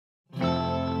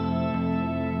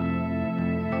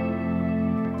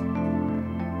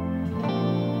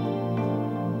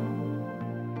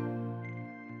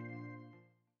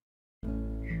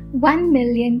1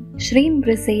 million Shreem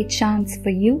Brzee chants for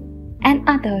you and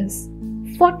others.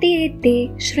 48-day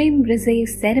Shreem Brzee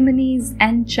ceremonies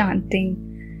and chanting.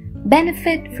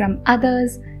 Benefit from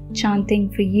others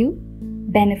chanting for you.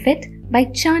 Benefit by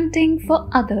chanting for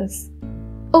others.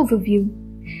 Overview.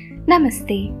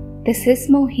 Namaste. This is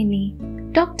Mohini.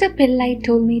 Dr. Pillai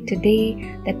told me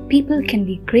today that people can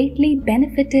be greatly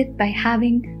benefited by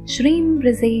having Shreem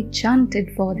Brzee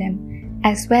chanted for them,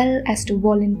 as well as to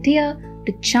volunteer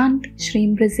to chant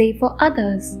Shreem Brzee for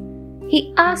others.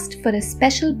 He asked for a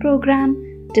special program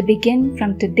to begin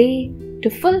from today to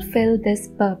fulfill this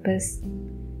purpose.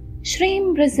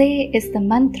 Shreem Brzee is the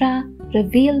mantra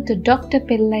revealed to Dr.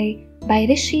 Pillai by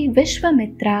Rishi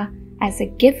Vishwamitra as a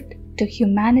gift to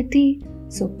humanity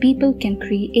so people can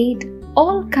create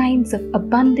all kinds of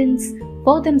abundance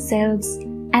for themselves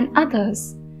and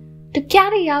others. To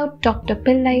carry out Dr.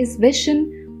 Pillai's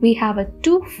vision, we have a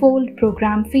twofold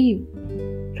program for you.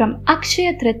 From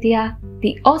Akshaya Tritiya,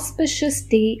 the auspicious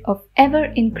day of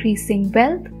ever-increasing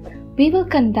wealth, we will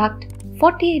conduct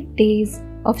 48 days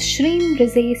of Shreem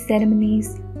Brzee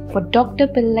ceremonies for Dr.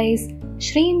 Pillai's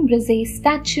Shreem Brzee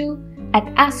statue at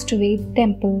Asteroid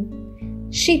Temple.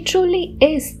 She truly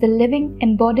is the living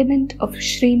embodiment of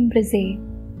Shreem Brzee.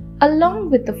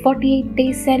 Along with the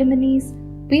 48-day ceremonies,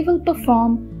 we will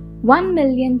perform 1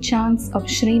 million chants of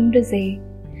Shreem Brzee.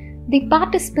 The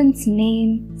participants'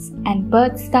 names and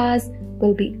birth stars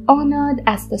will be honored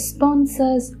as the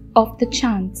sponsors of the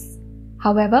chants.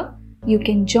 However, you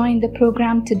can join the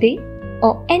program today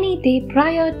or any day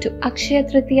prior to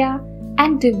Akshaya Tritiya,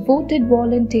 and devoted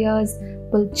volunteers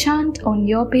will chant on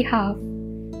your behalf.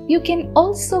 You can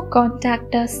also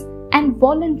contact us and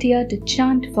volunteer to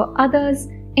chant for others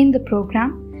in the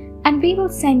program, and we will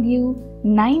send you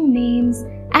 9 names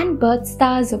and birth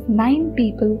stars of 9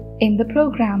 people in the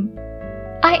program.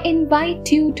 I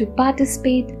invite you to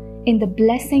participate in the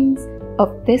blessings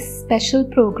of this special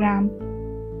program.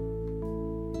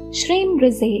 Shreem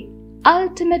Brzee,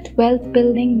 Ultimate Wealth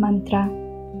Building Mantra.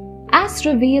 As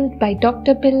revealed by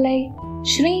Dr. Pillai,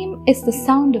 Shreem is the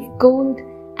sound of gold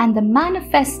and the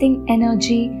manifesting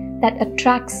energy that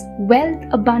attracts wealth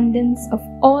abundance of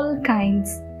all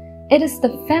kinds. It is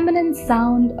the feminine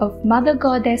sound of Mother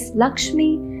Goddess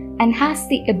Lakshmi and has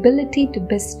the ability to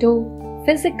bestow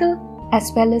physical as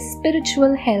well as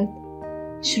spiritual health.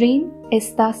 Shreem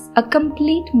is thus a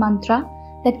complete mantra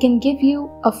that can give you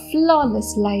a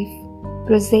flawless life.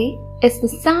 Brzee is the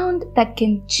sound that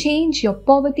can change your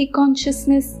poverty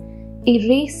consciousness,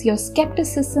 erase your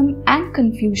skepticism and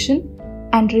confusion,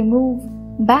 and remove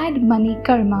bad money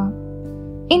karma.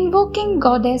 Invoking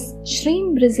Goddess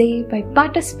Shreem Brzee by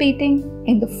participating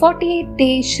in the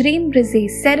 48-day Shreem Brzee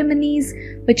ceremonies,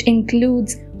 which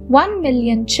includes 1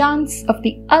 million chants of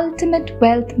the ultimate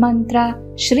wealth mantra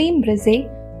Shreem Brzee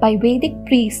by Vedic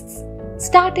priests,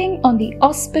 starting on the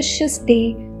auspicious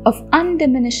day of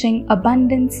undiminishing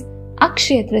abundance,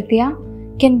 Akshaya Tritiya,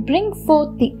 can bring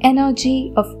forth the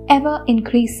energy of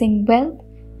ever-increasing wealth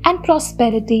and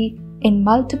prosperity in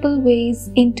multiple ways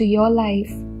into your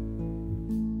life.